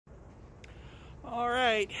All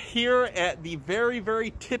right, here at the very,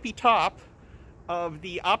 very tippy top of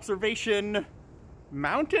the observation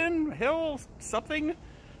mountain, hill, something,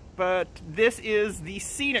 but this is the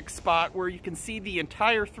scenic spot where you can see the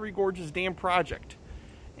entire Three Gorges Dam project.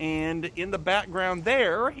 And in the background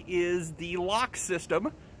there is the lock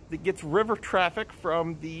system that gets river traffic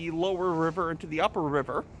from the lower river into the upper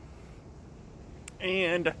river.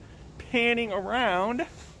 And panning around,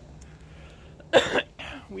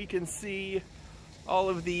 we can see all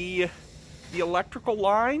of the electrical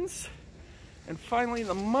lines. And finally,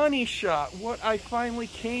 the money shot. What I finally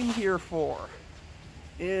came here for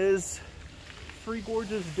is Three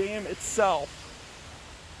Gorges Dam itself.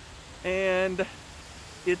 And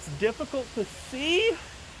it's difficult to see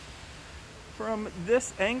from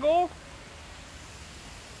this angle.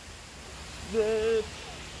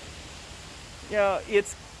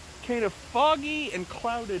 It's kind of foggy and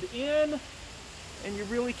clouded in, and you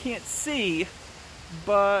really can't see.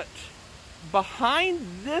 But behind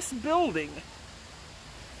this building,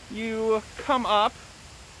 you come up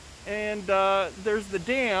and there's the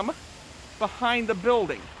dam behind the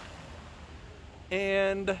building.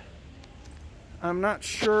 And I'm not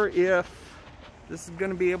sure if this is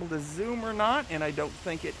going to be able to zoom or not, and I don't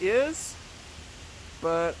think it is.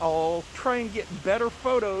 But I'll try and get better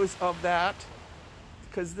photos of that,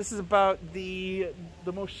 because this is about the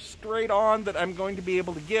most straight on that I'm going to be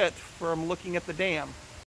able to get from looking at the dam.